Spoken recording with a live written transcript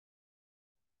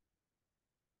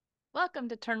Welcome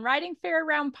to Turn Writing Fear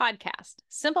Around podcast.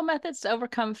 Simple methods to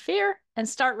overcome fear and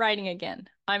start writing again.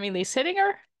 I'm Elise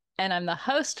Hittinger, and I'm the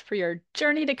host for your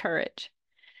journey to courage.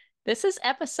 This is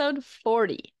episode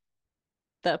 40,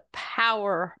 The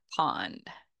Power Pond.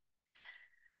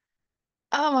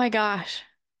 Oh my gosh.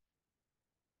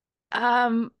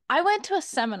 I went to a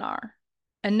seminar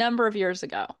a number of years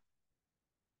ago,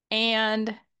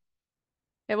 and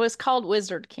it was called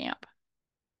Wizard Camp.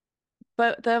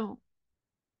 But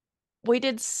we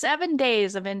did 7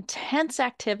 days of intense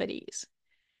activities,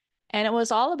 and it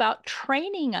was all about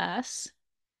training us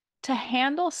to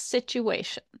handle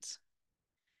situations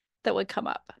that would come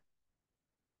up.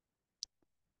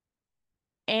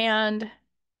 And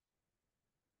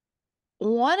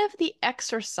one of the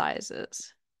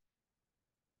exercises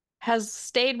has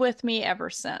stayed with me ever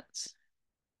since.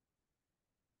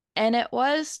 And it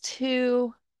was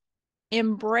to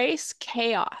embrace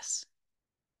chaos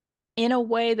in a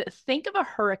way that, think of a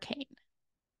hurricane.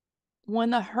 When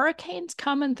the hurricane's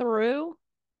coming through,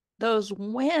 those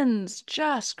winds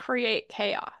just create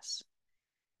chaos.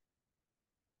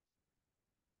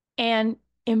 And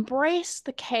embrace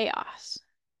the chaos.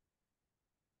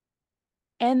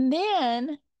 And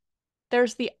then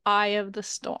there's the eye of the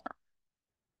storm,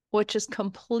 which is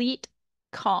complete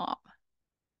calm.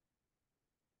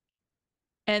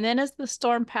 And then as the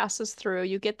storm passes through,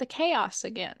 you get the chaos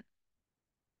again.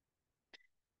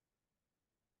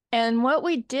 And what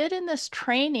we did in this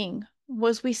training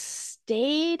was we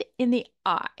stayed in the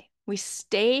eye. We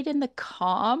stayed in the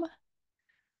calm,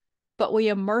 but we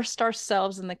immersed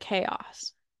ourselves in the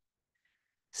chaos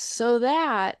so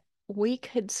that we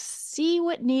could see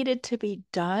what needed to be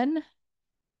done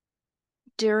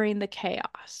during the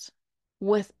chaos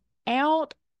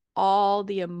without all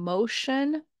the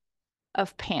emotion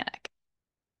of panic.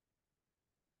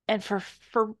 And for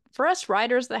us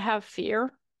writers that have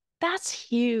fear, that's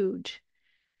huge.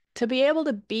 To be able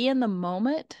to be in the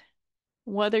moment,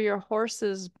 whether your horse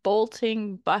is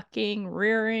bolting, bucking,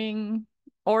 rearing,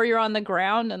 or you're on the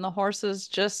ground and the horse is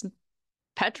just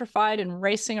petrified and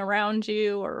racing around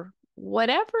you, or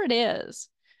whatever it is,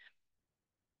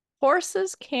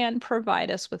 horses can provide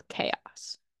us with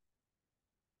chaos.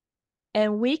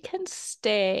 And we can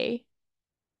stay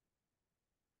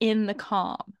in the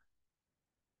calm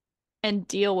and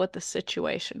deal with the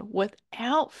situation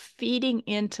without feeding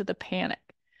into the panic.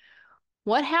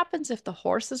 What happens if the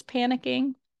horse is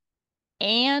panicking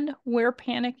and we're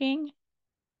panicking?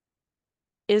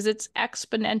 Is it's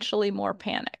exponentially more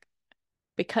panic.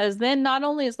 Because then not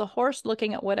only is the horse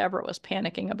looking at whatever it was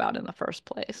panicking about in the first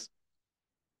place,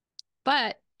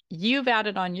 but you've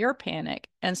added on your panic,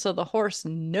 and so the horse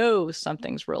knows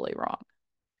something's really wrong.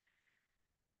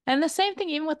 And the same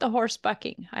thing even with the horse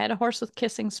bucking. I had a horse with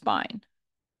kissing spine.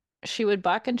 She would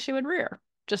buck and she would rear,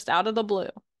 just out of the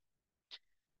blue.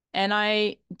 And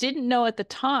I didn't know at the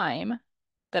time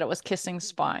that it was kissing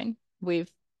spine. We've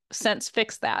since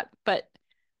fixed that, but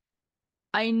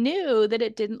I knew that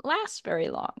it didn't last very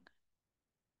long.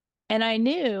 And I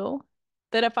knew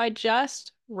that if I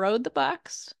just rode the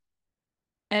bucks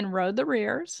and rode the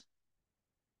rears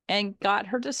and got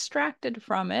her distracted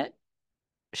from it,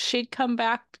 she'd come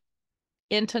back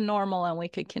into normal and we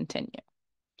could continue.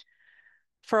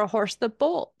 For a horse that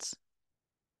bolts,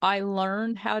 I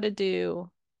learned how to do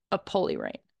a pulley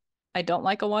rein. I don't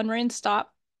like a one rein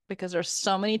stop because there's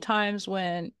so many times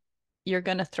when you're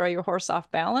going to throw your horse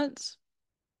off balance.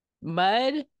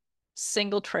 Mud,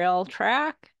 single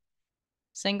track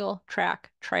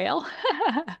trail.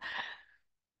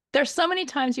 There's so many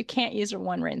times you can't use a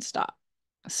one rein stop.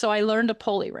 So I learned a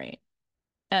pulley rein,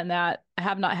 and that I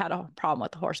have not had a problem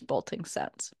with the horse bolting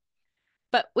since.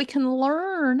 But we can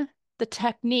learn the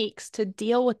techniques to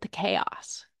deal with the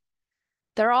chaos.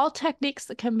 They're all techniques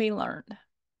that can be learned.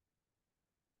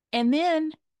 And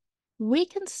then we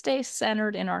can stay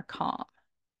centered in our calm.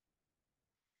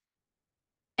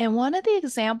 And one of the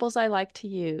examples I like to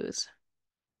use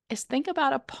is think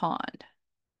about a pond,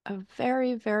 a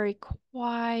very, very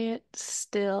quiet,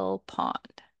 still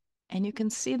pond. And you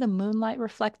can see the moonlight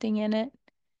reflecting in it.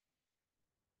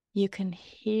 You can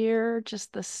hear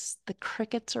just the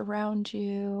crickets around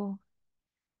you.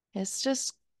 It's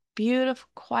just beautiful,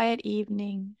 quiet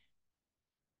evening.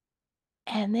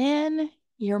 And then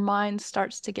your mind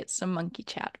starts to get some monkey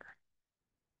chatter,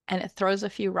 and it throws a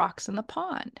few rocks in the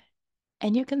pond.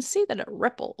 And you can see that it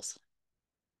ripples.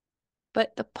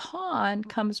 But the pond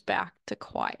comes back to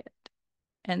quiet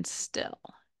and still.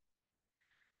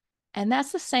 And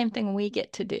that's the same thing we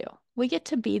get to do. We get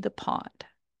to be the pond.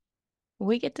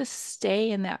 We get to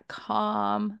stay in that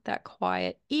calm, that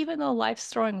quiet, even though life's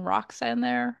throwing rocks in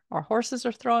there, or horses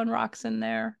are throwing rocks in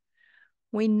there,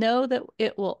 we know that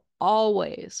it will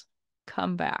always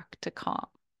come back to calm.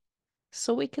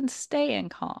 So we can stay in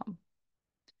calm.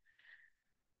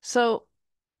 So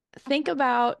think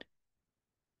about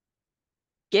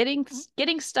getting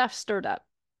stuff stirred up.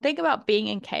 Think about being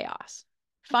in chaos.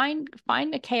 Find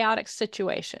a chaotic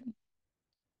situation.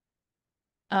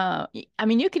 I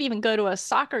mean, you could even go to a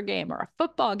soccer game or a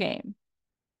football game,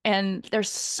 and there's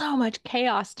so much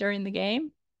chaos during the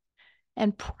game.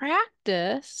 And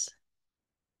practice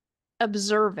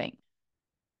observing.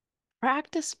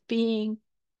 Practice being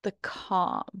the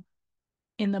calm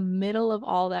in the middle of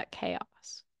all that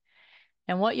chaos.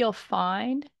 And what you'll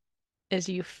find is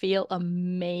you feel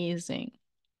amazing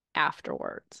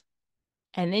afterwards.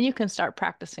 And then you can start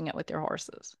practicing it with your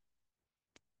horses.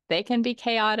 They can be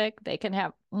chaotic, they can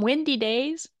have windy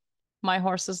days. My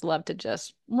horses love to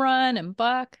just run and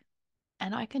buck,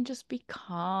 and I can just be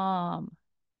calm,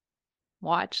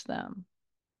 watch them,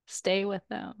 stay with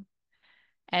them.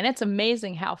 And it's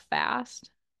amazing how fast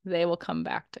they will come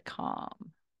back to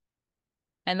calm.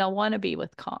 And they'll want to be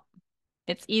with calm.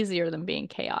 It's easier than being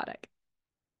chaotic.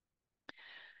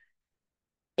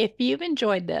 If you've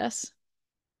enjoyed this,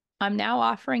 I'm now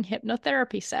offering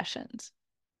hypnotherapy sessions,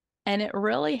 and it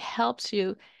really helps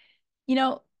you. You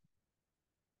know,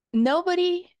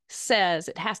 nobody says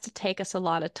it has to take us a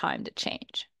lot of time to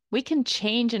change. We can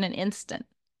change in an instant.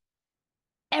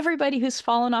 Everybody who's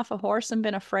fallen off a horse and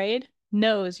been afraid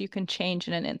knows you can change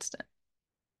in an instant.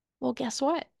 Well, guess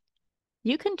what?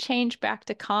 You can change back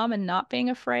to calm and not being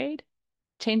afraid,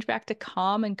 change back to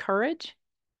calm and courage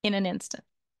in an instant.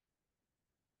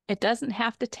 It doesn't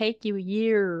have to take you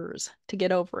years to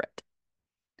get over it.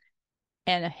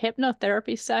 And a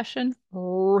hypnotherapy session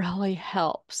really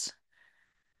helps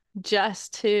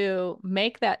just to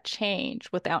make that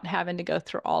change without having to go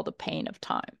through all the pain of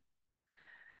time.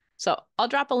 So I'll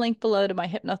drop a link below to my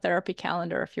hypnotherapy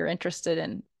calendar if you're interested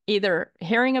in either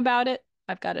hearing about it.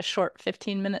 I've got a short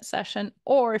 15-minute session,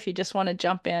 or if you just want to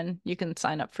jump in, you can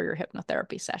sign up for your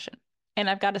hypnotherapy session. And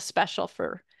I've got a special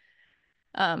for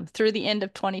through the end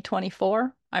of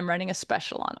 2024. I'm running a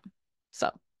special on them.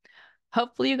 So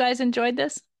hopefully you guys enjoyed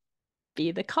this.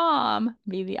 Be the calm,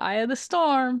 be the eye of the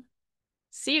storm.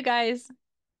 See you guys.